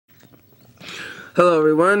Hello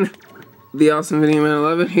everyone, the awesome Video Man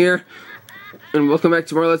 11 here, and welcome back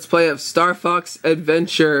to more Let's Play of Star Fox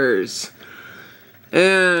Adventures.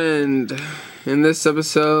 And in this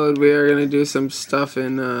episode, we are gonna do some stuff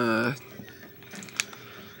in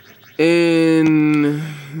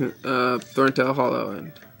Thorntail Hollow,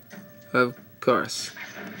 and of course,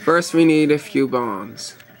 first we need a few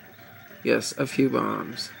bombs. Yes, a few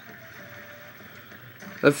bombs.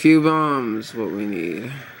 A few bombs, what we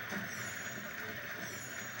need.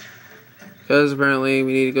 Because apparently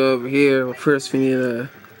we need to go over here. Well, first we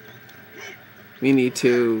need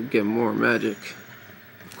to get more magic.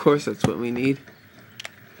 Of course, that's what we need.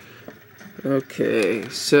 Okay,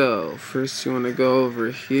 so first you want to go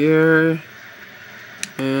over here,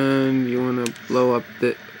 and you want to blow up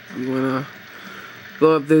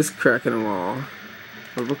this crack in the wall.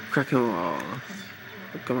 Or crack in the wall.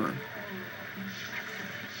 Oh, come on.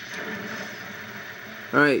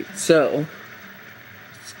 Alright, so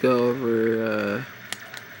let's go over,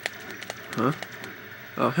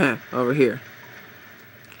 over here.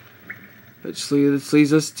 Which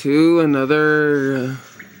leads us to another,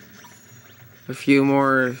 a few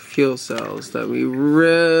more fuel cells that we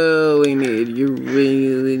really need. You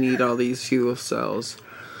really need all these fuel cells.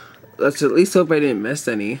 Let's at least hope I didn't miss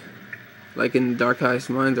any, like in Dark Ice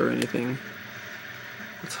Mines or anything.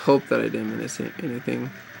 Let's hope that I didn't miss anything.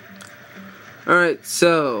 Alright,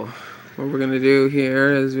 so what we're gonna do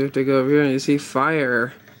here is we have to go over here, and you see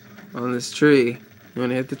fire on this tree. You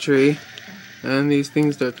wanna hit the tree, and these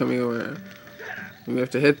things start coming over. And we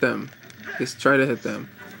have to hit them. At least try to hit them.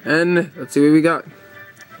 And let's see what we got.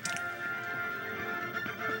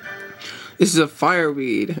 This is a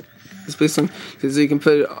fireweed. It's basically because you can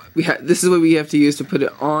put it. This is what we have to use to put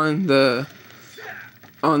it on the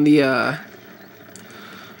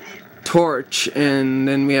torch, and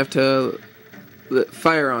then we have to lit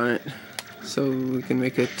fire on it so we can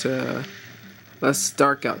make it less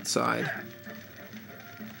dark outside.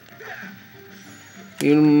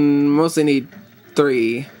 You mostly need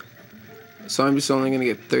 3, so I'm just only gonna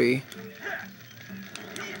get 3.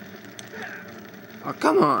 Oh,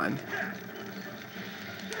 come on.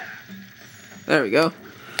 There we go.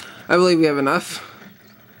 I believe we have enough.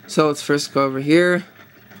 So let's first go over here.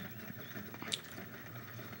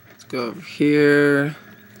 Let's go over here.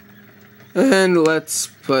 And let's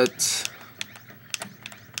put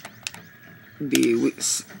the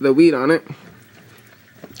weed on it.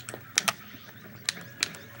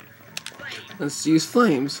 Let's use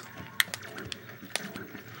flames.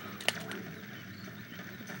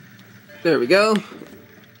 There we go.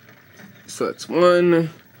 So that's 1.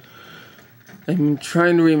 I'm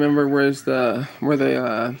trying to remember where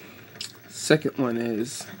the second one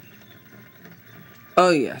is.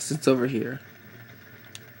 Oh yes, it's over here.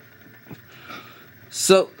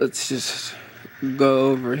 So let's just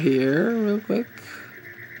go over here real quick.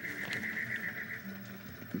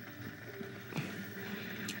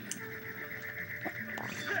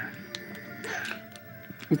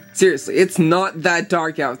 Seriously, it's not that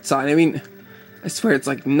dark outside. I mean, I swear it's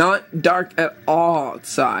like not dark at all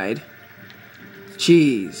outside.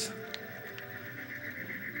 Jeez.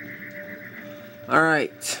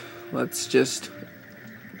 Alright, let's just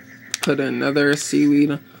put another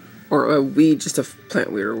seaweed, or a weed, just a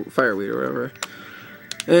plant weed or fireweed or whatever,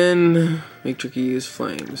 and make sure you use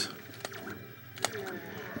flames.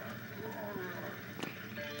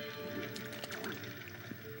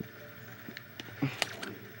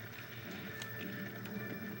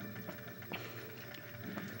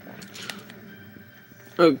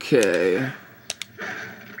 Okay.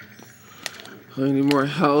 I need more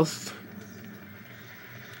health.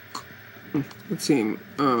 Let's see.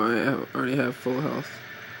 Oh, I already have full health.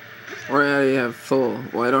 Or I already have full.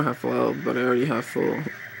 Well, I don't have full health, but I already have full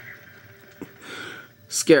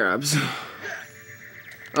scarabs.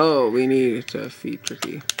 Oh, we need to feed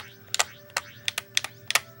Tricky.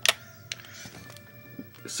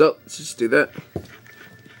 So, let's just do that.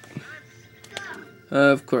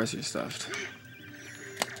 Of course you're stuffed.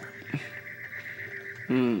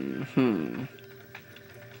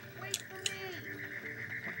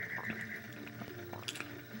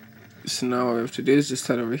 So now all we have to do is just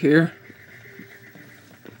head over here.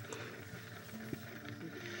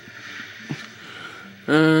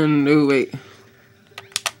 And, oh wait.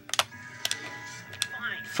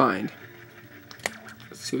 Find.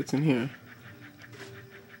 Let's see what's in here.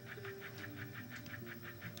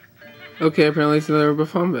 Okay, apparently it's another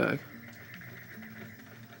Buffon bag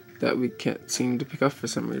that we can't seem to pick up for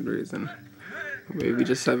some weird reason. Maybe we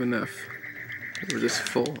just have enough. We're just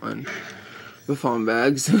full on Buffon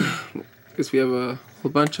bags. Because we have a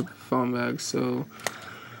whole bunch of Buffon bags, so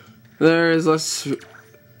there's less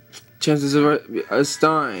chances of us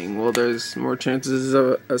dying. Well, there's more chances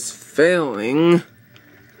of us failing.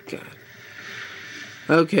 God.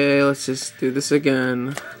 Okay, let's just do this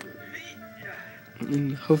again.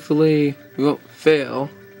 And hopefully we won't fail.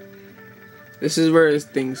 This is where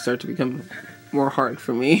things start to become more hard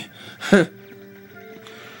for me.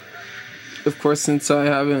 Of course, since I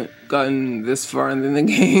haven't gotten this far in the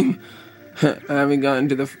game, I haven't gotten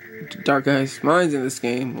to the darkest mines in this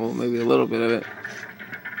game. Well, maybe a little bit of it.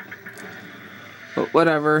 But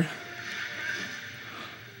whatever.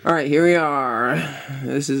 Alright, here we are.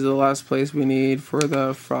 This is the last place we need for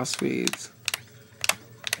the frost weeds.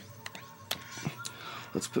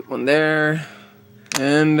 Let's put one there.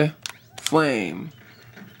 And flame.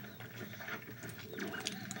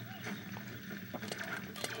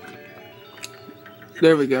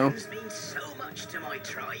 There we go. This means so much to my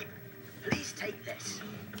tribe. Please take this.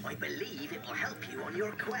 I believe it will help you on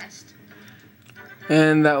your quest.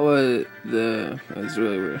 And that was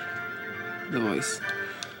really weird. The voice.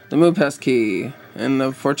 The move pass key. And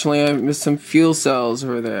unfortunately I missed some fuel cells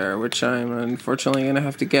over there, which I'm unfortunately gonna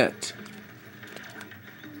have to get.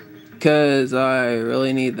 Because I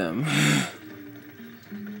really need them.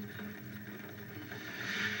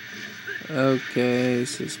 Okay,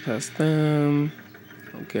 so it's past them.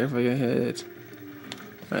 Don't care if I get hit.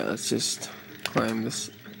 Alright, let's just climb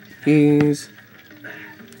these.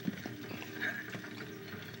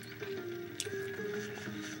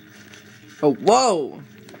 Oh, whoa!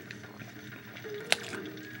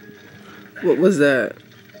 What was that?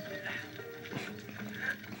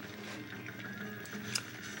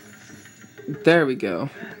 There we go.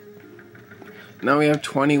 Now we have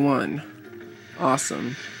 21.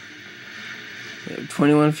 Awesome. We have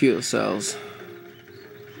 21 fuel cells.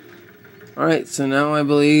 Alright, so now I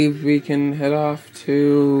believe we can head off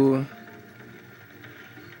to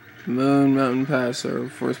Moon Mountain Pass or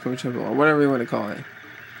Force Point Temple or whatever you want to call it.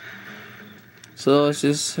 So let's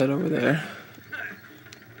just head over there.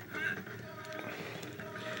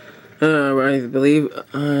 I believe,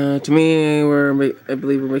 to me, I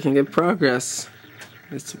believe we're making good progress.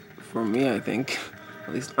 It's for me, I think.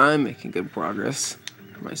 At least I'm making good progress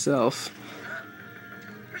for myself.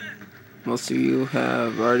 Most of you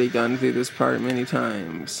have already gone through this part many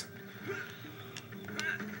times.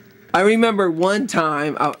 I remember one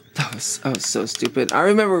time, that was so stupid. I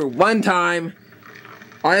remember one time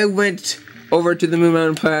I went over to the Moon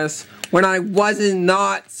Mountain Pass when I wasn't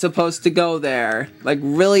not supposed to go there, like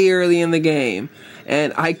really early in the game,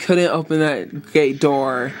 and I couldn't open that gate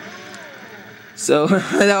door. So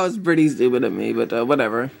that was pretty stupid of me, but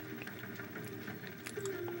whatever.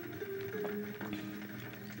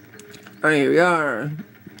 Alright, here we are.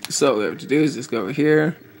 So what we have to do is just go over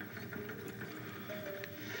here.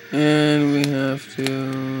 And we have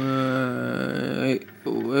to, wait,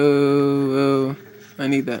 whoa, I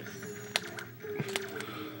need that.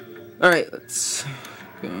 Alright, let's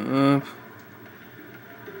go up.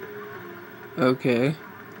 Okay.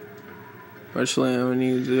 Actually, I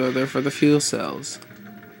need to go there for the fuel cells.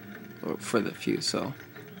 Or for the fuel cell.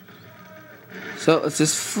 So, let's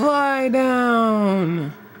just fly down!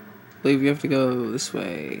 I believe you have to go this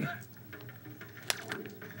way.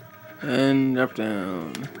 And drop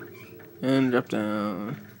down. And drop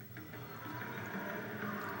down.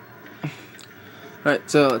 Alright,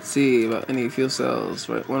 so let's see about any fuel cells.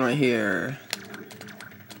 Right, one right here.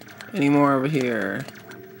 Any more over here?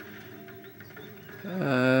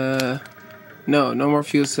 No more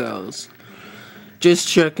fuel cells. Just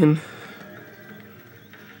checking.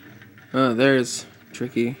 Oh, there's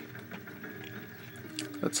tricky.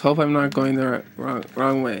 Let's hope I'm not going the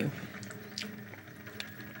wrong way.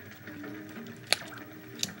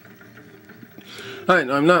 Alright,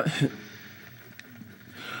 no, I'm not.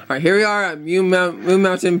 Alright, here we are at Moon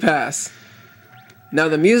Mountain Pass. Now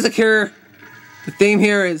the music here, the theme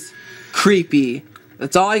here is creepy.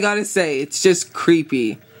 That's all I gotta say. It's just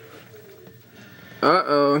creepy.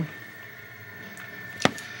 Uh-oh.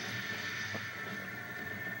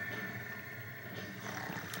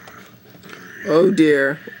 Oh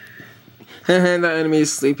dear. And the enemy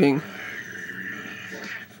is sleeping.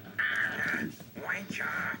 Wake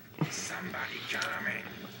up! Somebody coming.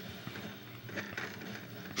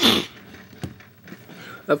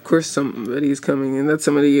 Of course somebody's coming, and that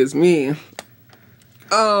somebody is me.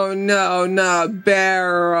 Oh no, not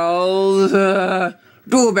barrels. Do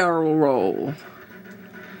a barrel roll.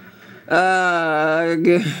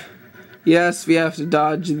 Yes, we have to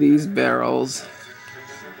dodge these barrels.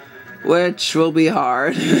 Which will be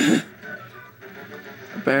hard.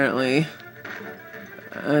 Apparently.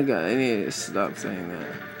 I need to stop saying that.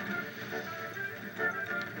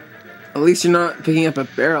 At least you're not picking up a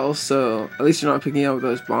barrel, so at least you're not picking up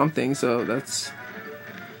those bomb things, so that's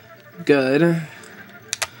good.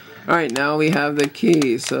 Alright, now we have the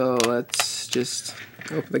key, so let's just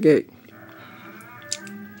open the gate.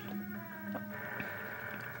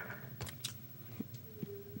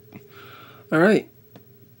 Alright,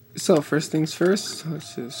 so first things first,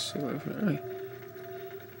 let's just alright.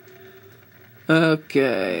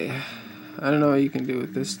 Okay, I don't know what you can do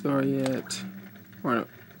with this door yet, or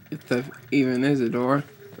if that even is a door.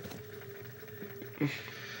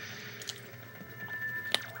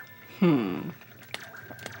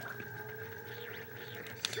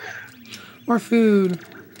 More food.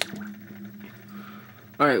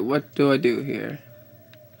 Alright, what do I do here?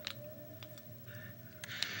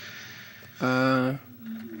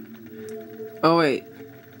 Oh wait.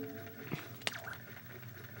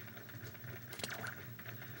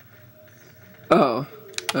 Oh.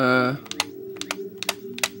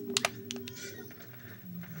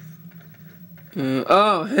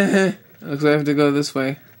 Oh, looks like I have to go this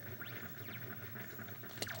way.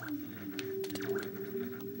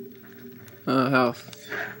 Health.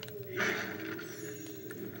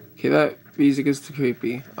 Okay, that music is too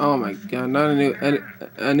creepy. Oh my god, not a new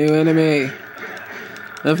enemy.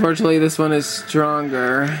 Unfortunately, this one is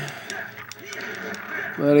stronger,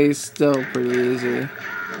 but he's still pretty easy.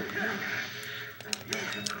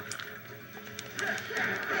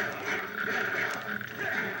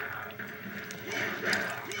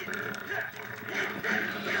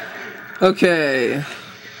 Okay.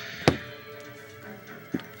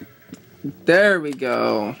 There we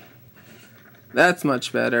go. That's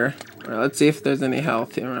much better. Alright, let's see if there's any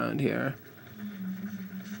health around here.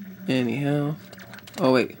 Any health?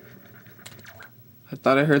 Oh wait. I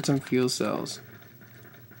thought I heard some fuel cells.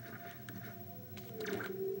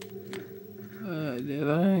 Did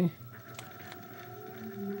I?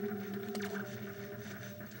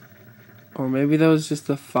 Or maybe that was just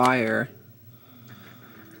a fire.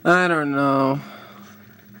 I don't know.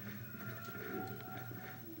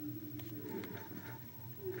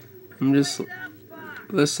 I'm just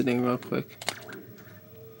listening real quick.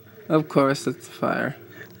 Of course, that's the fire.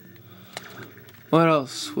 What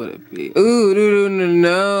else would it be? Ooh,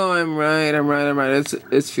 no, I'm right.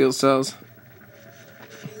 It's fuel cells.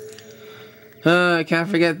 I can't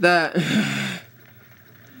forget that.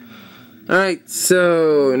 Alright,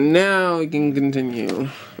 so now we can continue.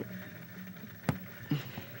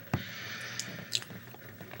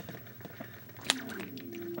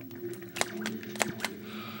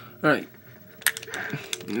 Alright.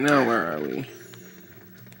 Now where are we?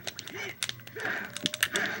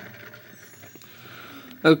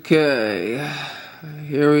 Okay.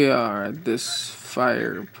 Here we are at this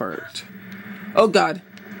fire part. Oh god!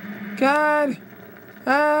 God!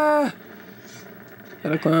 Ah!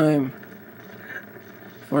 Gotta climb.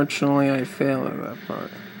 Fortunately, I failed at that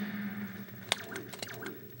part.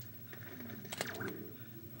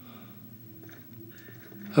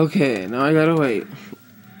 Okay, now I gotta wait.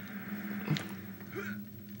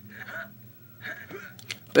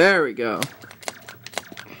 There we go.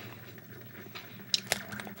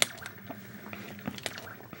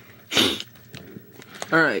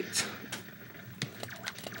 Alright.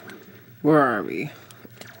 Where are we?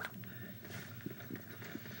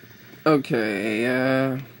 Okay,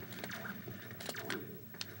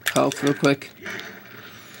 health real quick.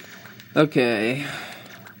 Okay.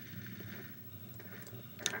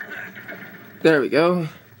 There we go.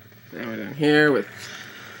 Now we're down here with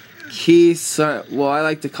keys. Well, I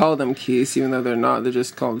like to call them keys, even though they're not. They're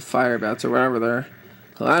just called fire bats or whatever they're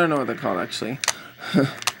called. I don't know what they're called, actually.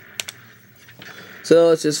 So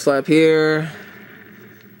let's just flap here.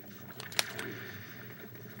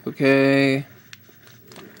 Okay.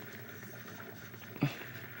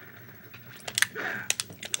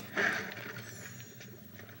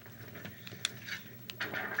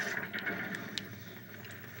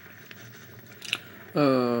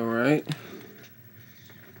 Alright.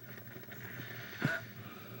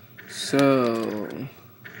 So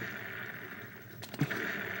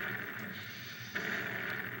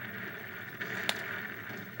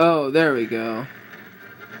oh, there we go.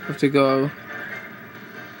 Have to go.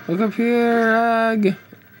 Look up here, Ag.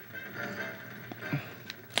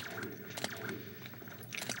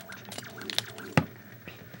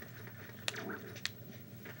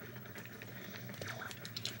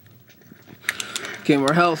 Okay,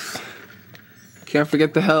 more health. Can't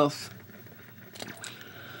forget the health.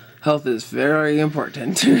 Health is very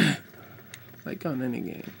important. Like on any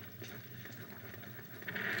game.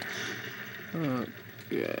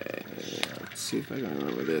 Okay, let's see if I can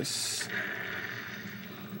remember this.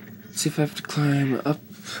 Let's see if I have to climb up.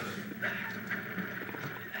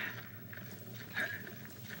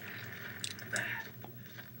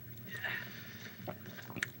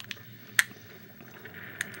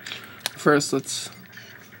 First, let's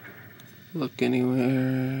look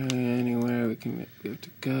anywhere we have to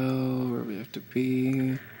go, where we have to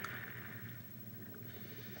be.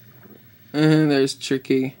 And there's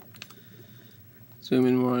Tricky. Zoom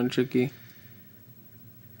in more on Tricky.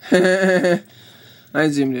 I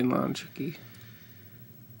zoomed in more on Tricky.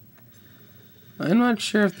 I'm not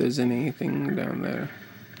sure if there's anything down there.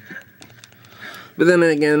 But then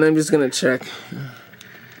again, I'm just gonna check.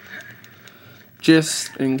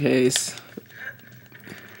 Just in case.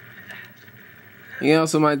 You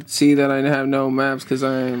also might see that I have no maps because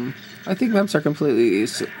I think maps are completely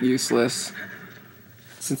useless.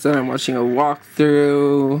 Since then I'm watching a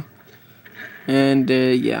walkthrough. And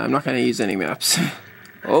yeah, I'm not gonna use any maps.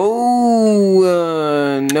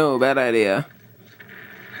 Oh, no, bad idea.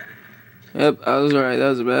 Yep, I was right, that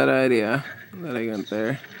was a bad idea that I got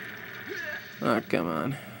there. Oh, come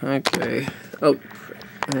on. Okay. Oh,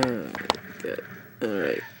 good.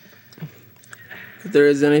 Alright. If there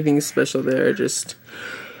is anything special there, just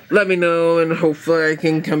let me know, and hopefully I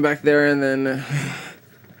can come back there and then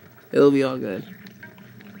it'll be all good.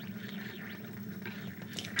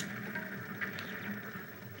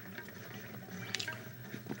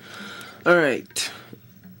 Alright.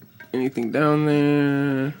 Anything down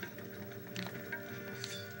there?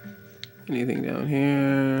 Anything down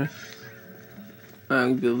here?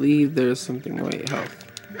 I believe there's something. Wait, health.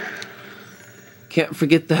 Can't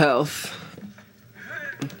forget the health.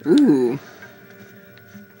 Ooh.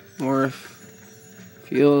 More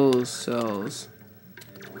fuel cells.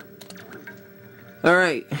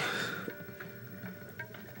 Alright.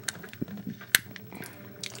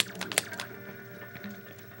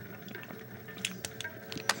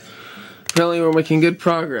 Apparently we're making good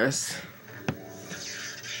progress.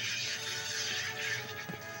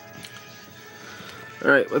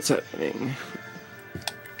 Alright, what's happening?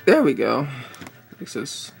 There we go.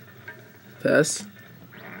 Access. Pass.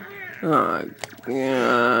 Oh,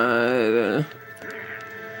 God.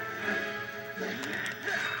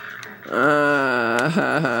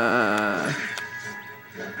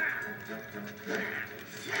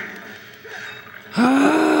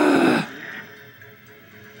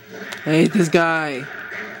 I hate this guy.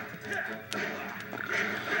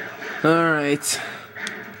 Alright.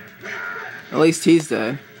 At least he's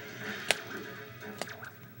dead.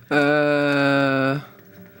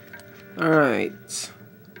 Alright.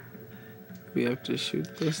 We have to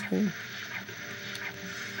shoot this thing.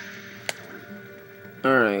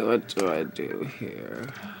 Alright, what do I do here?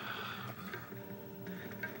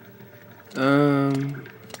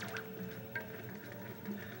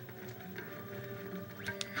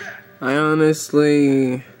 I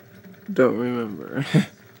honestly don't remember.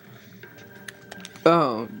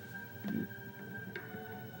 Oh.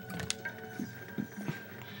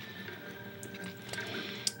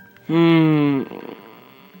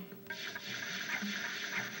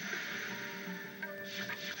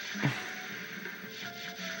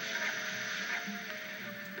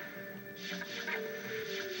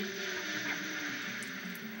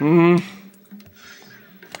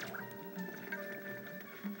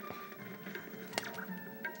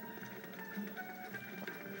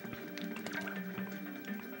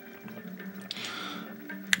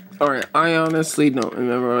 Alright, I honestly don't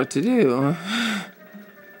remember what to do.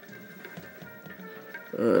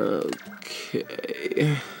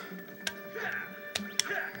 Okay.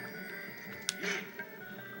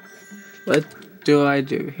 What do I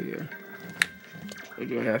do here? Or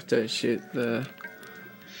do I have to shoot the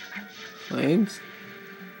flames?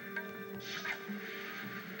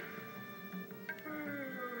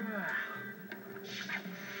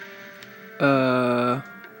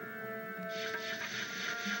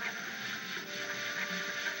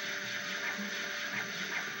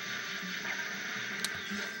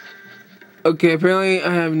 Okay, apparently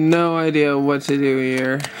I have no idea what to do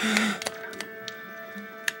here.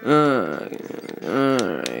 Alright.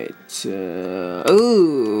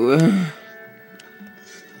 Ooh.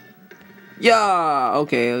 Yeah.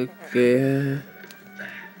 Okay.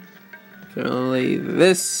 Apparently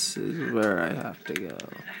this is where I have to go.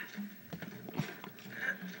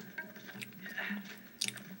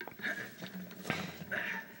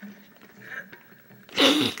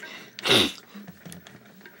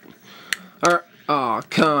 Oh,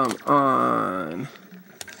 come on.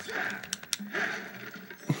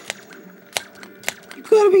 You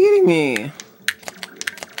gotta be kidding me.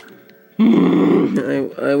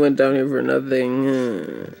 I went down here for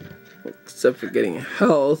nothing. Except for getting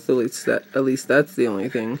health. At least that's the only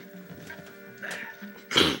thing.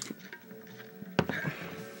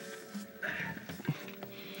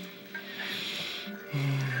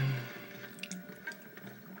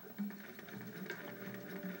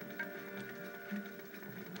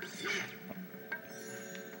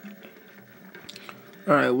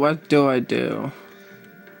 Alright, what do I do?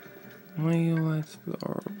 Why you like the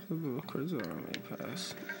orbs of the Cords Army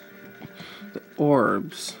Pass? The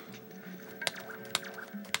orbs.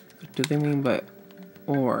 What do they mean by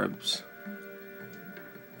orbs?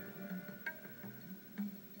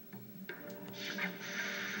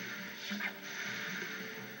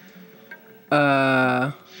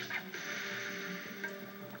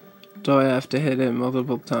 Do I have to hit it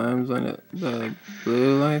multiple times when the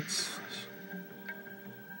blue lights?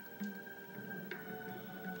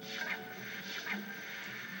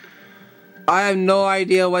 I have no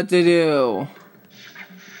idea what to do.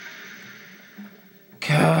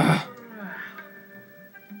 Gah.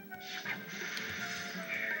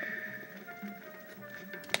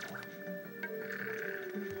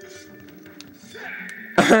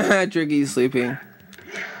 Tricky's sleeping.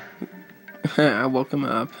 I woke him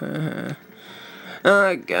up.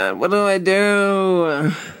 Oh god, what do I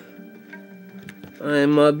do?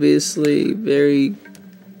 I'm obviously very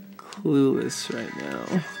clueless right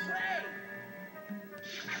now.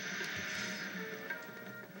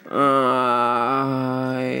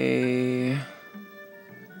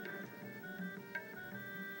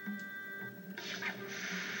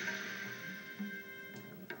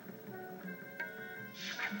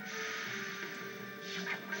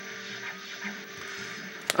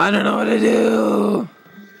 I don't know what to do.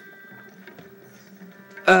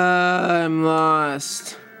 I'm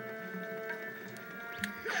lost.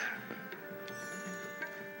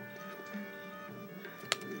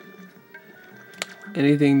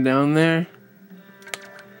 Anything down there?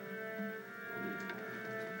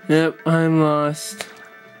 Yep, I'm lost.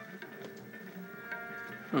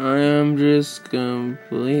 I am just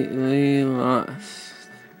completely lost.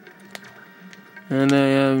 And I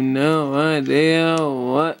have no idea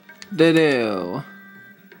what to do.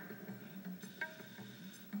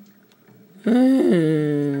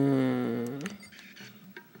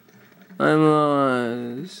 I'm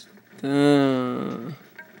lost.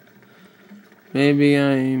 Maybe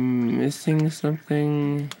I'm missing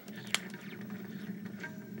something.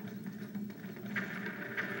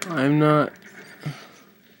 I'm not.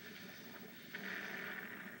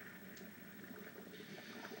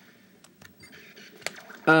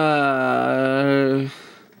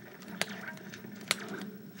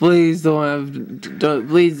 Please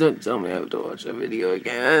please don't tell me I have to watch that video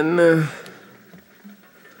again.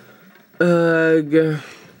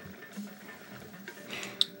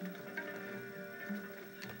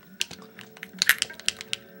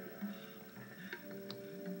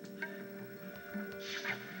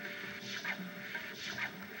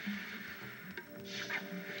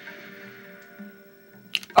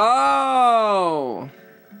 Oh!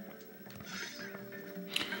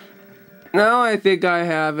 Now I think I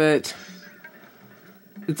have it.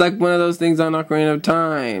 It's like one of those things on Ocarina of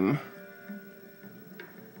Time.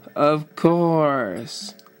 Of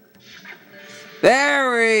course.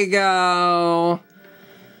 There we go!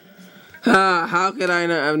 How could I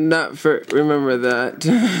not remember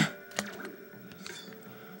that?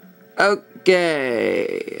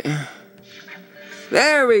 Okay.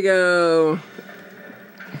 There we go!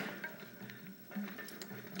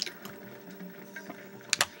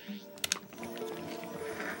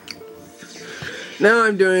 Now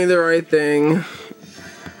I'm doing the right thing.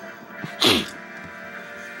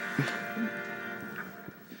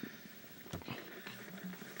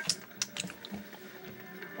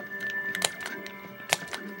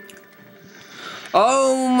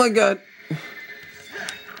 Oh my god.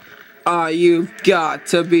 Ah, you've got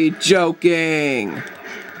to be joking.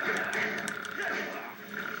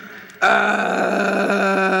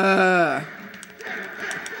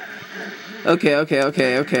 Okay, I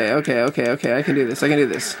can do this.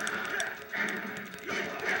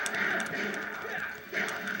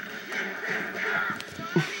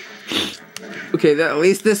 Okay, at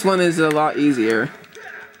least this one is a lot easier.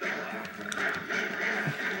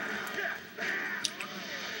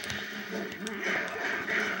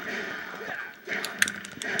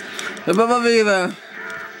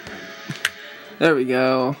 There we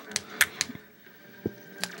go.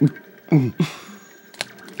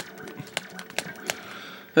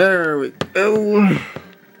 There we go.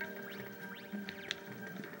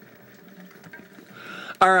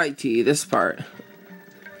 Alright, T, this part.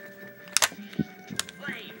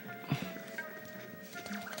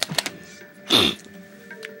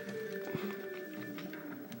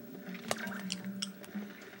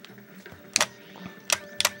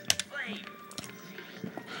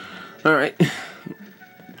 Alright.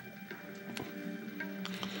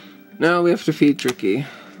 Now we have to feed Tricky.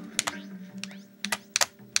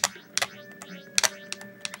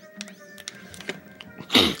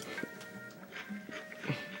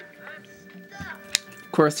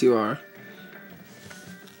 Of course you are.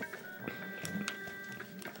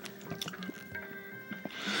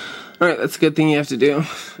 Alright, that's a good thing you have to do.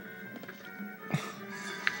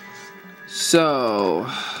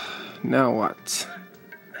 So, now what?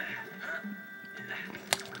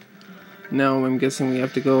 Now I'm guessing we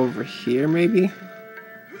have to go over here, maybe?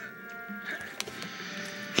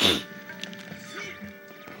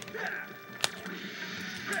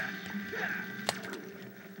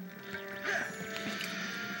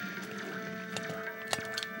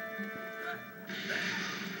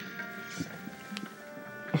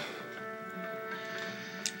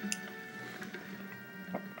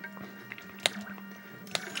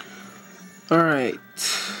 Alright.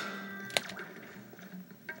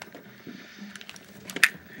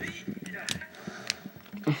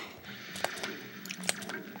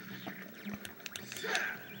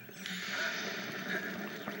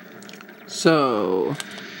 So,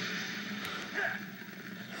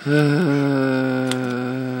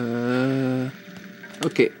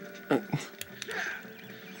 okay,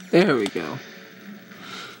 there we go.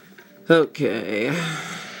 Okay,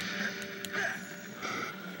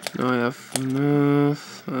 now I have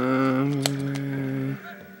enough.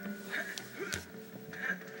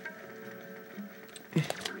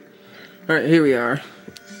 All right, here we are.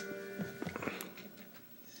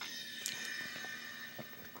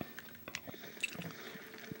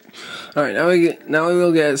 Alright, now we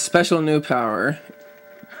will get a special new power.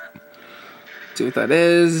 See what that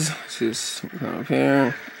is. Just come up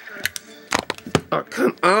here. Oh,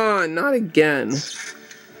 come on, not again.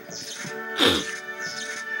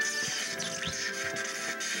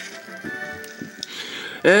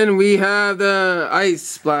 And we have the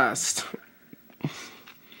ice blast.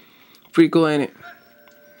 Pretty cool, ain't it?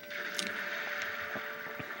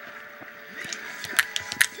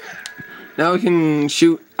 Now we can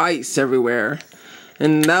shoot ice everywhere.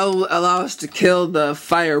 And that'll allow us to kill the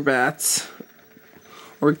fire bats.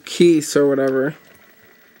 Or geese or whatever.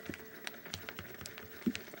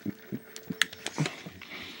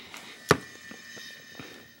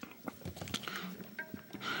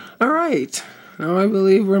 Alright. Now I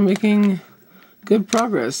believe we're making good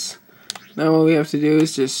progress. Now what we have to do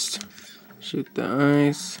is just shoot the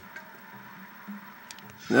ice.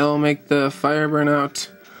 That'll make the fire burn out.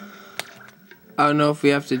 I don't know if we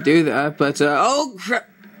have to do that, but oh crap!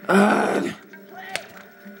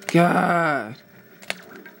 God!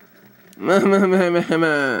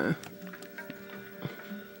 Mama.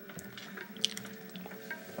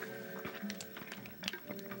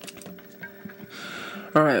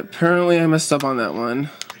 Alright, apparently I messed up on that one.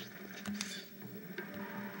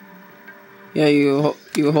 Yeah, you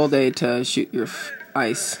hold A to shoot your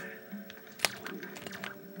ice.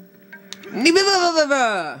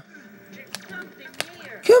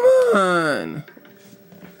 Come on!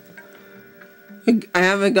 I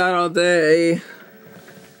haven't got all day.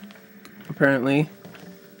 Apparently.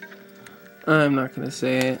 I'm not gonna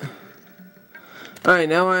say it. Alright,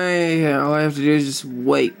 now all I have to do is just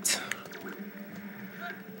wait.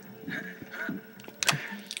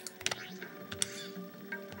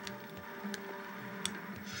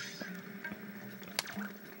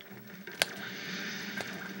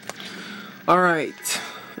 Alright.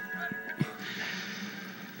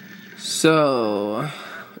 So,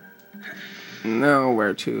 now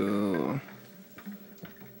where to?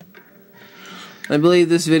 I believe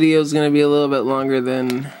this video is going to be a little bit longer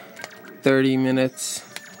than 30 minutes.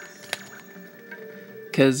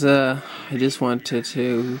 Because, I just wanted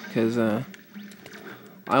to, because, I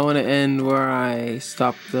want to end where I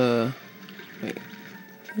stopped the, wait,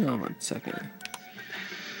 hang on 1 second.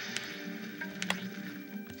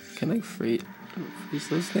 Can I freeze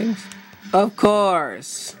those things? Of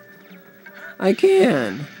course! I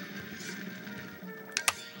can!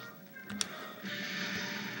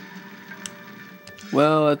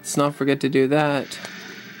 Well, let's not forget to do that.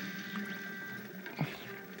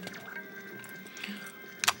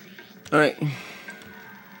 Alright.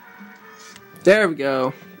 There we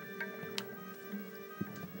go.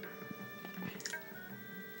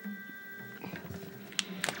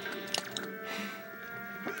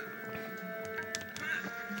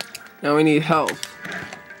 Now we need health.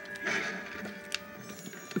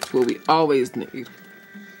 That's what we always need.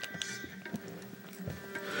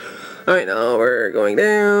 Alright, now we're going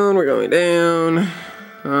down,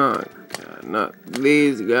 Oh god, not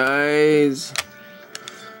these guys.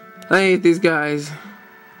 I hate these guys.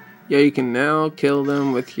 Yeah, you can now kill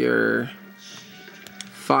them with your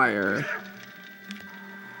fire.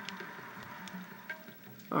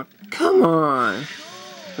 Oh, come on.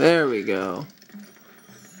 There we go.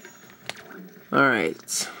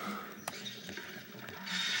 Alright.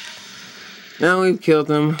 Now we've killed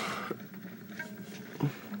him.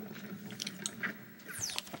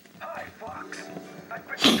 Hi, Fox. I've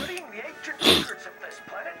been studying the ancient records of this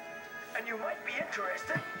planet, and you might be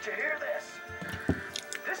interested to hear this.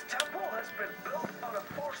 This temple has been built on a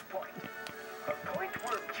force point, a point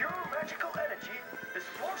where pure magical energy is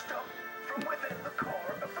forced up from within the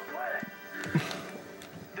core of the planet.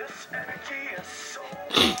 This energy is so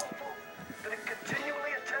powerful that it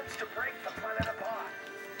continually attempts to break the planet apart.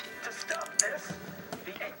 To stop this,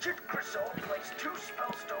 the ancient Crisol placed 2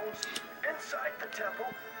 spell stones inside the temple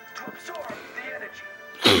to absorb the energy.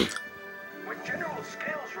 When General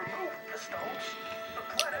Scales removed the stones, the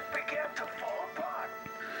planet began to fall apart.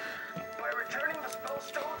 By returning the spell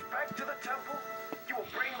stones back to the temple, you will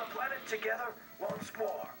bring the planet together once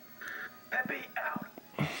more. Peppy out.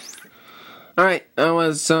 Alright, that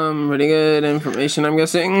was some pretty good information, I'm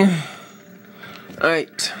guessing.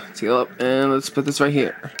 Alright, let's heal up and let's put this right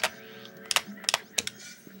here.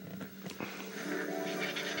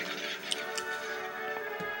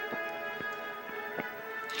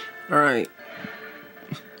 Alright.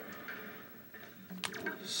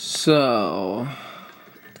 So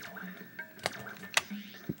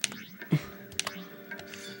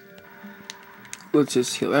let's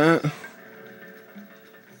just heal that.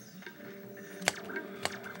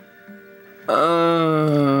 Alright.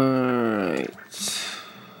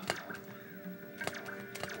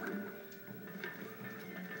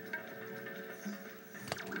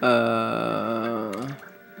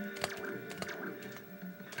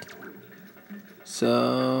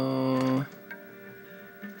 So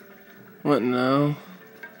what now?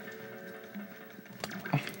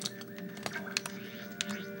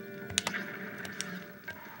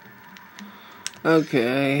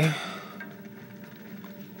 Okay.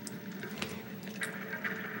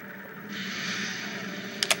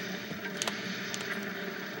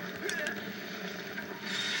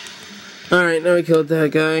 Alright, now we killed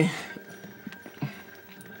that guy.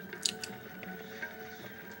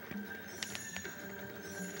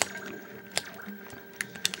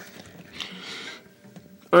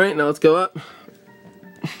 Alright, now let's go up.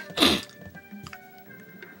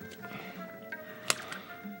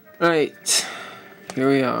 Alright, here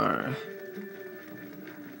we are.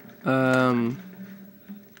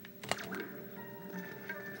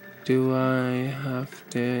 Do I have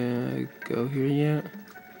to go here yet?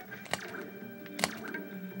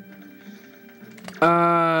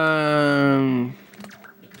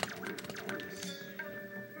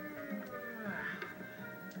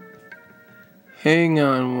 Hang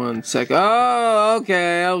on one sec. Oh,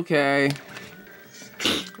 okay.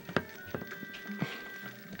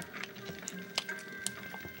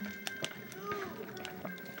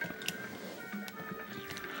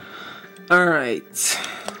 Alright.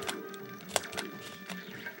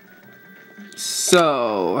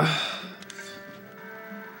 So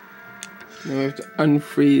now we have to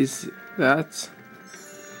unfreeze that.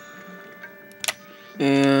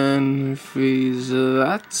 And freeze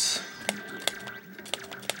that.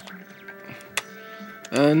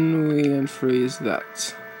 And we unfreeze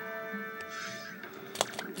that.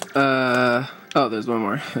 Oh, there's one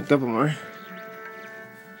more. A couple more.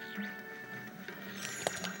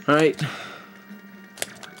 Alright.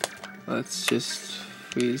 Let's just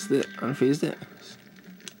freeze it, unfreeze it.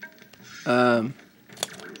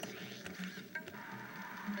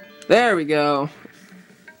 There we go.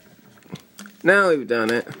 Now we've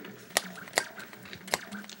done it.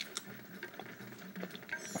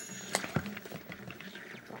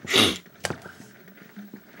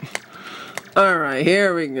 Alright,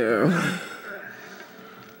 here we go.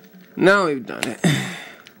 Now we've done it.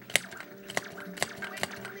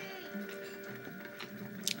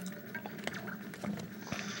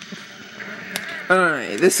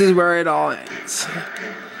 Alright, this is where it all ends.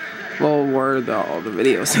 Well, where all the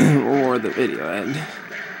videos or the video end.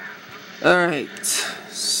 Alright,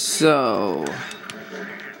 so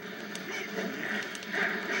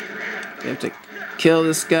we have to kill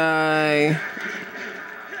this guy.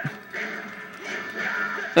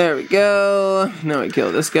 There we go. Now we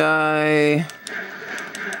kill this guy.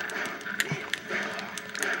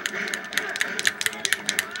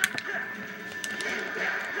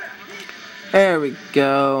 There we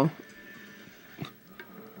go.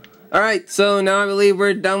 Alright, so now I believe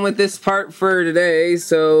we're done with this part for today.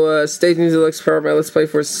 So stay tuned to the next part of my Let's Play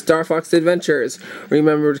for Star Fox Adventures.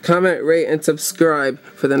 Remember to comment, rate, and subscribe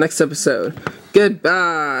for the next episode.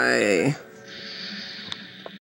 Goodbye.